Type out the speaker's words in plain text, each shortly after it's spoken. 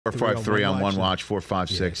453 on one watch,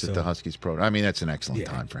 456 at the Huskies Pro. I mean, that's an excellent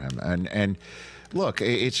time for him. And look,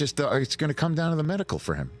 it's just it's going to come down to the medical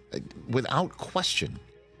for him, without question.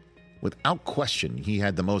 Without question, he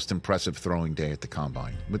had the most impressive throwing day at the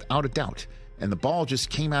combine, without a doubt. And the ball just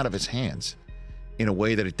came out of his hands in a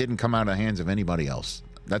way that it didn't come out of the hands of anybody else.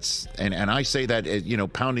 And I say that,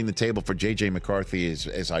 pounding the table for J.J. McCarthy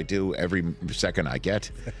as I do every second I get.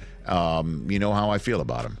 You know how I feel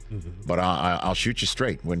about him. But I'll shoot you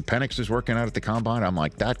straight. When Penix was working out at the combine, I'm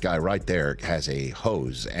like, that guy right there has a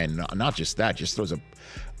hose. And not just that, just throws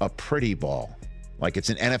a pretty ball. Like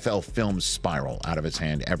it's an NFL film spiral out of his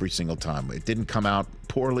hand every single time. It didn't come out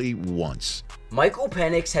poorly once. Michael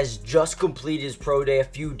Penix has just completed his pro day a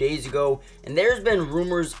few days ago, and there's been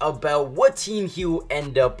rumors about what team he will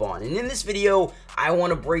end up on. And in this video, I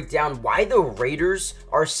want to break down why the Raiders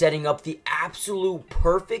are setting up the absolute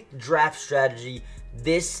perfect draft strategy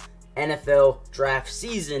this NFL draft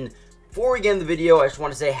season. Before we get in the video, I just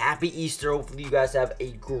want to say happy Easter. Hopefully you guys have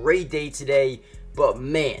a great day today. But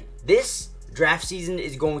man, this draft season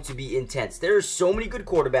is going to be intense. There are so many good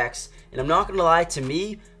quarterbacks, and I'm not going to lie, to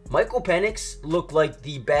me, Michael Penix looked like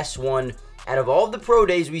the best one out of all of the pro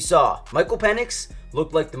days we saw. Michael Penix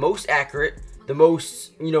looked like the most accurate, the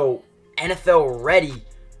most, NFL ready,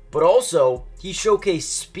 but also he showcased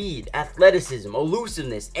speed, athleticism,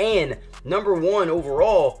 elusiveness, and number one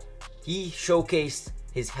overall, he showcased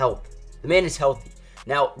his health. The man is healthy.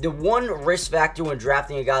 Now, the one risk factor when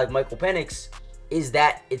drafting a guy like Michael Penix is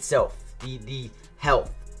that itself. The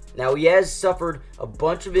health. Now, he has suffered a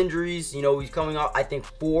bunch of injuries. He's coming off, I think,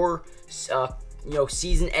 4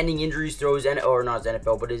 season-ending injuries through his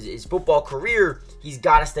NFL, but his football career. He's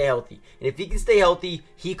got to stay healthy. And if he can stay healthy,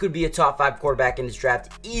 he could be a top 5 quarterback in this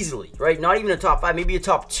draft easily, right? Not even a top 5, maybe a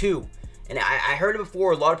top 2. And I heard it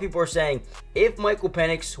before. A lot of people are saying if Michael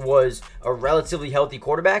Penix was a relatively healthy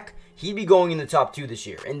quarterback, he'd be going in the top 2 this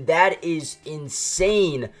year. And that is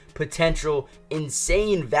insane potential,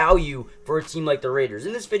 insane value for a team like the Raiders.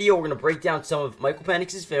 In this video, we're going to break down some of Michael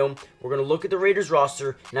Penix's film. We're going to look at the Raiders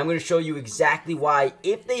roster, and I'm going to show you exactly why,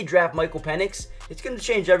 if they draft Michael Penix, it's going to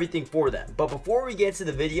change everything for them. But before we get to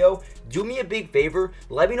the video, do me a big favor.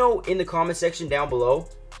 Let me know in the comment section down below,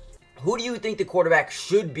 who do you think the quarterback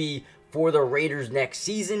should be for the Raiders next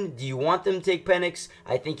season? Do you want them to take Penix?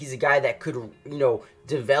 I think he's a guy that could,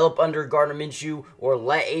 develop under Gardner Minshew, or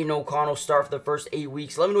let Aidan O'Connell start for the first 8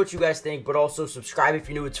 weeks. Let me know what you guys think, but also subscribe if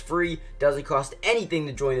you're new. It's free. Doesn't cost anything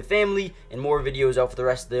to join the family, and more videos out for the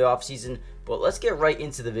rest of the offseason. But let's get right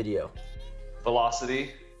into the video.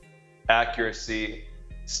 Velocity, accuracy,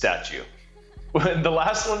 statue. The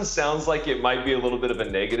last one sounds like it might be a little bit of a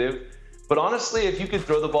negative, but honestly, if you could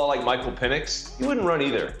throw the ball like Michael Penix, you wouldn't run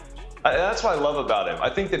either. That's what I love about him. I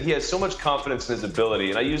think that he has so much confidence in his ability,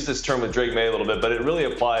 and I use this term with Drake May a little bit, but it really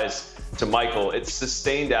applies to Michael. It's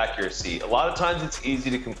sustained accuracy. A lot of times it's easy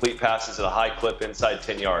to complete passes at a high clip inside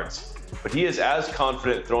 10 yards, but he is as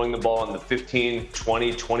confident throwing the ball in the 15,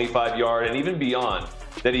 20, 25 yard, and even beyond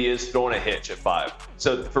that he is throwing a hitch at 5.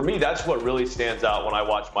 So for me, that's what really stands out when I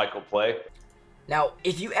watch Michael play. Now,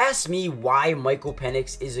 if you ask me why Michael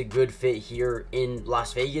Penix is a good fit here in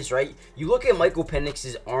Las Vegas, right? You look at Michael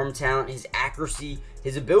Penix's arm talent, his accuracy,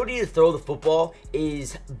 his ability to throw the football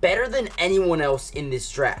is better than anyone else in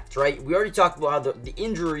this draft, right? We already talked about how the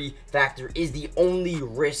injury factor is the only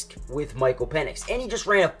risk with Michael Penix, and he just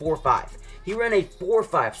ran a 4.5. He ran a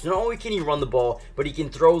 4.5, so not only can he run the ball, but he can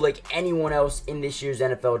throw like anyone else in this year's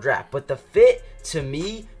NFL draft. But the fit, to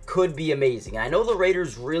me, could be amazing. I know the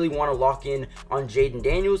Raiders really want to lock in on Jayden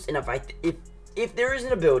Daniels, and if there is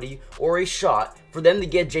an ability or a shot for them to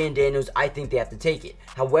get Jayden Daniels, I think they have to take it.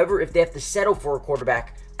 However, if they have to settle for a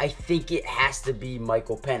quarterback, I think it has to be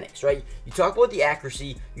Michael Penix, right? You talk about the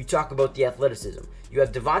accuracy, you talk about the athleticism. You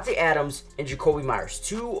have Devontae Adams and Jacoby Myers,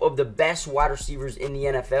 2 of the best wide receivers in the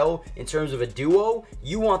NFL in terms of a duo.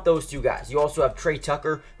 You want those 2 guys. You also have Trey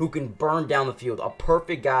Tucker, who can burn down the field, a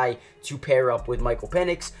perfect guy to pair up with Michael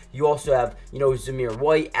Penix. You also have, Zamir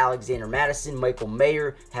White, Alexander Madison, Michael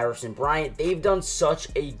Mayer, Harrison Bryant. They've done such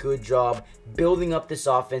a good job building up this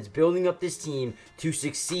offense, building up this team to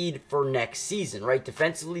succeed for next season, right?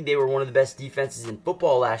 Defensively, they were one of the best defenses in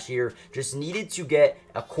football last year. Just needed to get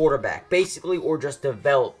a quarterback, basically, or just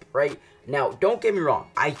develop, right? Now, don't get me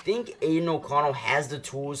wrong. I think Aidan O'Connell has the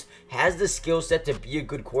tools, has the skill set to be a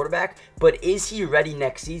good quarterback, but is he ready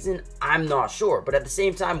next season? I'm not sure. But at the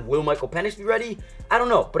same time, will Michael Penix be ready? I don't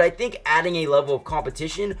know. But I think adding a level of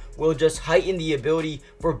competition will just heighten the ability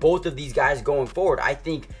for both of these guys going forward. I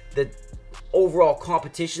think that overall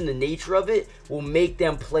competition, the nature of it, will make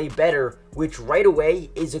them play better, which right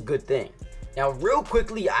away is a good thing. Now, real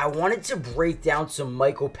quickly, I wanted to break down some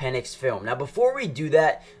Michael Penix film. Now, before we do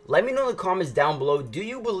that, let me know in the comments down below, do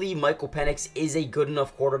you believe Michael Penix is a good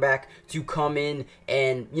enough quarterback to come in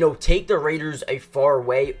and, take the Raiders a far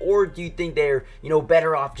way? Or do you think they're,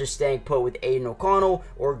 better off just staying put with Aidan O'Connell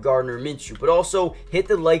or Gardner Minshew? But also, hit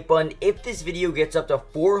the like button. If this video gets up to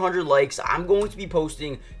 400 likes, I'm going to be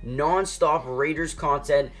posting non-stop Raiders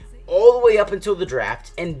content all the way up until the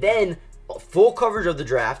draft, and then full coverage of the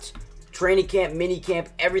draft, training camp, mini camp,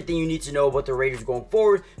 everything you need to know about the Raiders going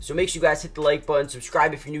forward. So make sure you guys hit the like button,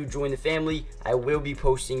 subscribe if you're new, join the family. I will be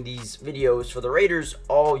posting these videos for the Raiders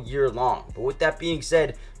all year long. But with that being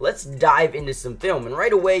said, let's dive into some film. And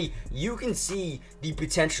right away, you can see the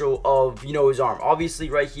potential of, his arm. Obviously,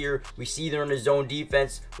 right here, we see they're in a zone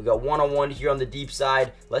defense. We got one-on-one here on the deep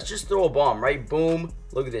side. Let's just throw a bomb, right? Boom.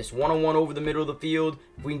 Look at this, one-on-one over the middle of the field.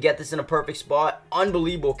 If we can get this in a perfect spot,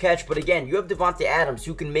 unbelievable catch. But again, you have Davante Adams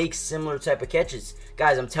who can make similar type of catches.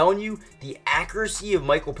 Guys, I'm telling you, the accuracy of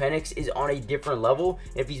Michael Penix is on a different level.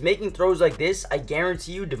 And if he's making throws like this, I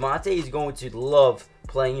guarantee you Davante is going to love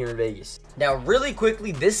playing here in Vegas. Now, really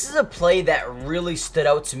quickly, this is a play that really stood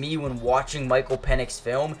out to me when watching Michael Penix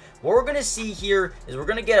film. What we're going to see here is we're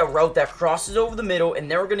going to get a route that crosses over the middle,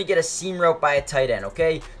 and then we're going to get a seam route by a tight end,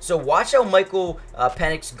 okay? So watch how Michael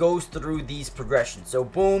Penix goes through these progressions. So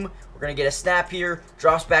boom, we're going to get a snap here,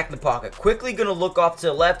 drops back in the pocket. Quickly going to look off to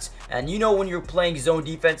the left, and when you're playing zone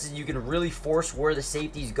defenses, you can really force where the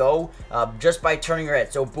safeties go just by turning your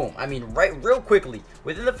head. So boom, real quickly,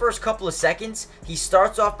 within the first couple of seconds, he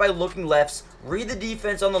starts off by looking lefts, read the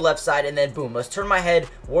defense on the left side, and then boom, let's turn my head.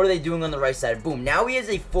 What are they doing on the right side? Boom. Now he has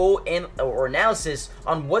a full analysis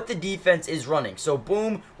on what the defense is running. So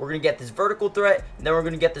boom, we're going to get this vertical threat, and then we're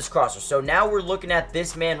going to get this crosser. So now we're looking at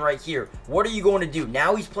this man right here. What are you going to do?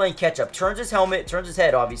 Now he's playing catch up. Turns his helmet, turns his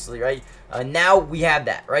head, obviously, right? Now we have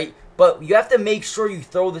that, right? But you have to make sure you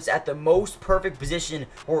throw this at the most perfect position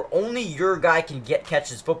where only your guy can catch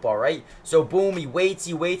this football, right? So boom, he waits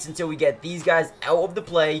until we get these guys out of the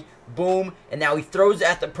play. Boom, and now he throws it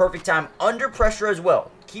at the perfect time under pressure as well.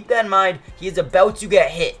 Keep that in mind. He is about to get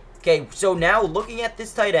hit. Okay, so now looking at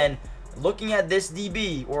this tight end, looking at this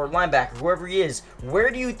DB or linebacker, whoever he is, where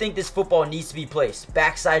do you think this football needs to be placed?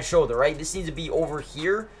 Backside shoulder, right? This needs to be over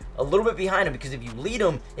here, a little bit behind him, because if you lead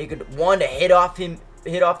him, it could to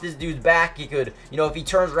hit off this dude's back. It could, if he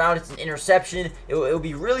turns around, it's an interception. It will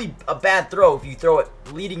be really a bad throw if you throw it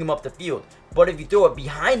leading him up the field. But if you throw it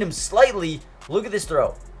behind him slightly, look at this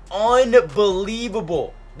throw.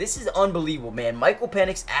 Unbelievable. This is unbelievable, man. Michael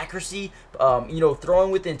Penix accuracy,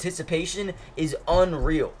 throwing with anticipation is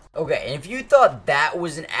unreal. Okay, and if you thought that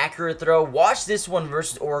was an accurate throw, watch this one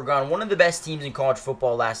versus Oregon, one of the best teams in college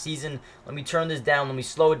football last season. Let me turn this down. Let me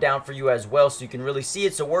slow it down for you as well so you can really see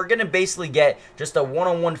it. So we're going to basically get just a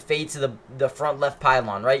one-on-one fade to the front left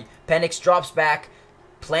pylon, right? Penix drops back,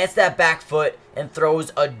 plants that back foot, and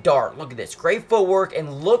throws a dart. Look at this. Great footwork,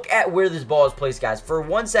 and look at where this ball is placed, guys. For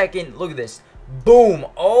 1 second, look at this. Boom.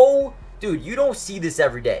 Oh, dude, you don't see this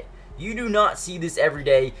every day. You do not see this every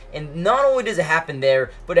day. And not only does it happen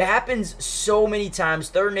there, but it happens so many times.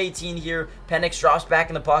 3rd and 18 here. Penix drops back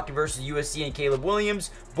in the pocket versus USC and Caleb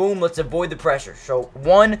Williams. Boom, let's avoid the pressure. So,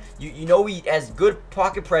 one, you know he has good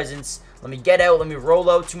pocket presence. Let me get out. Let me roll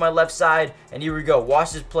out to my left side. And here we go.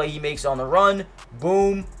 Watch this play he makes on the run.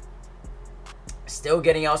 Boom. Still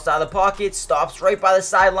getting outside the pocket. Stops right by the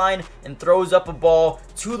sideline and throws up a ball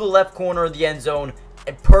to the left corner of the end zone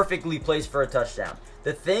and perfectly placed for a touchdown.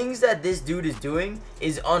 The things that this dude is doing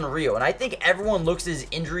is unreal. And I think everyone looks at his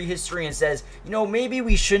injury history and says, maybe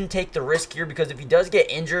we shouldn't take the risk here because if he does get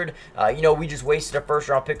injured, we just wasted a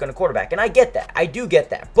 1st-round pick on a quarterback. And I get that. I do get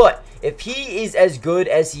that. But if he is as good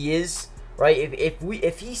as he is, right,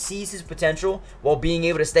 if he sees his potential while being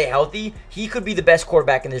able to stay healthy, he could be the best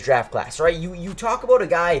quarterback in this draft class, right? You talk about a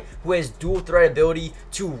guy who has dual threat ability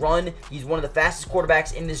to run. He's one of the fastest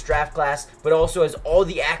quarterbacks in this draft class, but also has all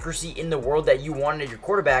the accuracy in the world that you wanted as your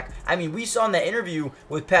quarterback. I mean, we saw in that interview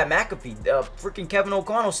with Pat McAfee, freaking Kevin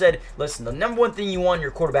O'Connell said, listen, the #1 thing you want in your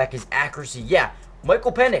quarterback is accuracy. Yeah.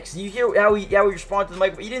 Michael Penix, you hear how he responded to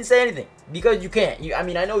Michael? He didn't say anything because you can't.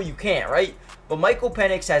 I know you can't, right? But Michael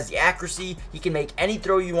Penix has the accuracy. He can make any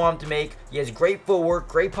throw you want him to make. He has great footwork,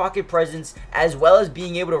 great pocket presence, as well as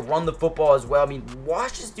being able to run the football as well. I mean,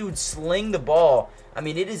 watch this dude sling the ball. I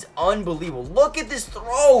mean, it is unbelievable. Look at this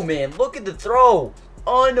throw, man. Look at the throw.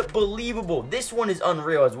 Unbelievable. This one is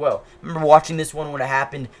unreal as well. I remember watching this one when it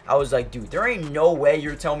happened. I was like, dude, there ain't no way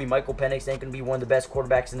you're telling me Michael Penix ain't going to be one of the best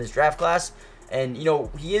quarterbacks in this draft class. And,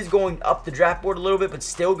 he is going up the draft board a little bit, but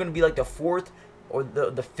still going to be like the 4th or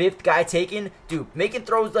the 5th guy taken. Dude, making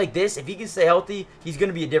throws like this, if he can stay healthy, he's going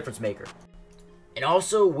to be a difference maker. And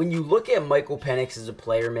also, when you look at Michael Penix as a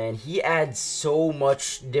player, man, he adds so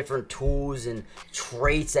much different tools and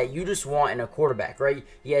traits that you just want in a quarterback, right?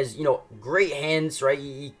 He has, great hands, right?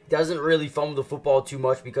 He doesn't really fumble the football too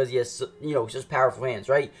much because he has, just powerful hands,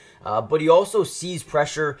 right? But he also sees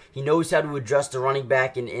pressure. He knows how to adjust the running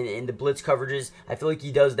back in the blitz coverages. I feel like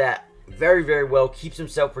he does that very, very well, keeps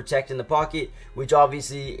himself protected in the pocket, which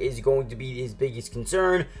obviously is going to be his biggest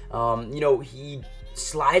concern. He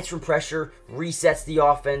slides from pressure, resets the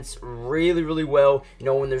offense really, really well.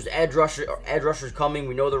 When there's edge rushers coming,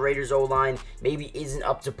 we know the Raiders O-line maybe isn't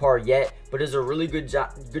up to par yet, but does a really good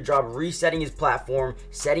job resetting his platform,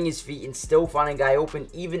 setting his feet, and still finding a guy open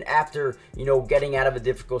even after, getting out of a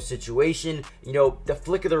difficult situation. The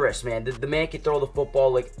flick of the wrist, man. The man can throw the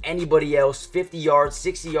football like anybody else, 50 yards,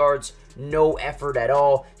 60 yards, no effort at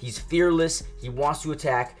all. He's fearless, he wants to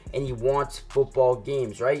attack, and he wants football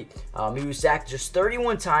games, right? He was sacked just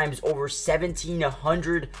 31 times, over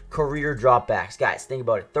 1,700 career dropbacks. Guys, think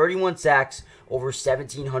about it. 31 sacks, over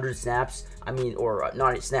 1,700 snaps.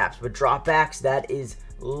 Not snaps, but dropbacks. That is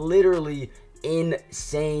literally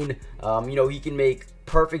insane. He can make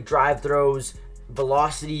perfect drive throws.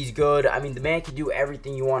 Velocity's good. The man can do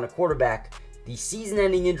everything you want a quarterback. The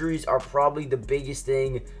season-ending injuries are probably the biggest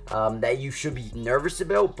thing that you should be nervous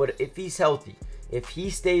about, but if he's healthy, if he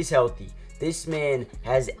stays healthy, this man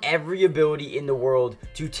has every ability in the world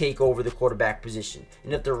to take over the quarterback position.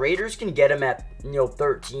 And if the Raiders can get him at,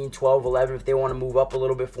 13, 12, 11, if they want to move up a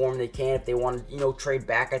little bit for him, they can. If they want to, trade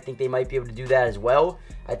back, I think they might be able to do that as well.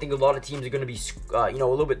 I think a lot of teams are going to be, a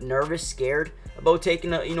little bit nervous, scared about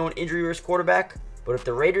taking an injury risk quarterback. But if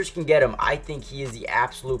the Raiders can get him, I think he is the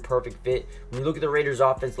absolute perfect fit. When you look at the Raiders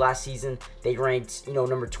offense last season, they ranked,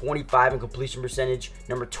 number 25 in completion percentage,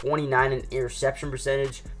 number 29 in interception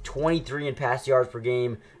percentage, 23 in pass yards per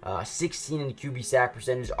game, 16 in QB sack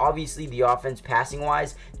percentage. Obviously, the offense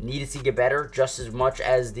passing-wise needed to get better just as much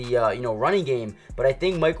as the, running game. But I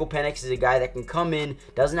think Michael Penix is a guy that can come in,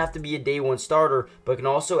 doesn't have to be a day one starter, but can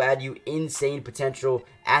also add you insane potential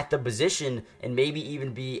at the position and maybe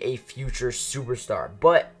even be a future superstar.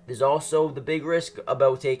 But there's also the big risk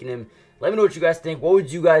about taking him. Let me know what you guys think. What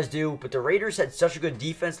would you guys do? But the Raiders had such a good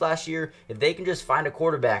defense last year. If they can just find a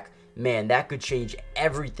quarterback, man, that could change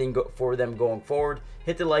everything for them going forward.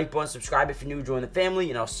 Hit the like button, subscribe if you're new, join the family,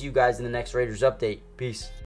 and I'll see you guys in the next Raiders update. Peace.